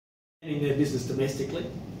In their business domestically.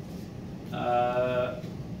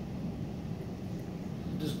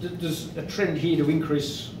 There's a trend here to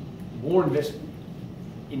increase more investment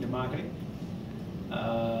into marketing,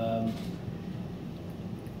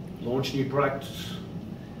 launch new products,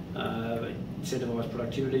 incentivise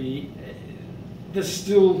productivity. There's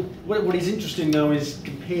still, what is interesting though is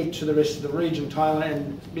compared to the rest of the region,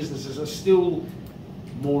 Thailand businesses are still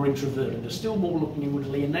more introverted, they're still more looking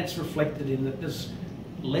inwardly, and that's reflected in that there's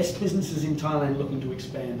less businesses in Thailand looking to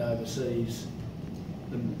expand overseas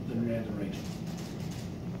than around the region.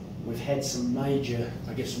 We've had some major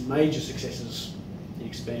successes in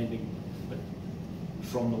expanding, but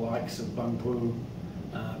from the likes of Bangpoo,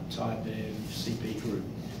 Thai Bev, CP Group.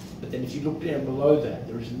 But then if you look down below that,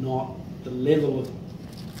 there is not the level of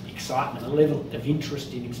excitement, a level of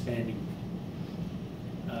interest in expanding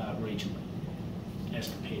regionally as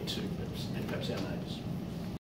compared to perhaps our neighbours.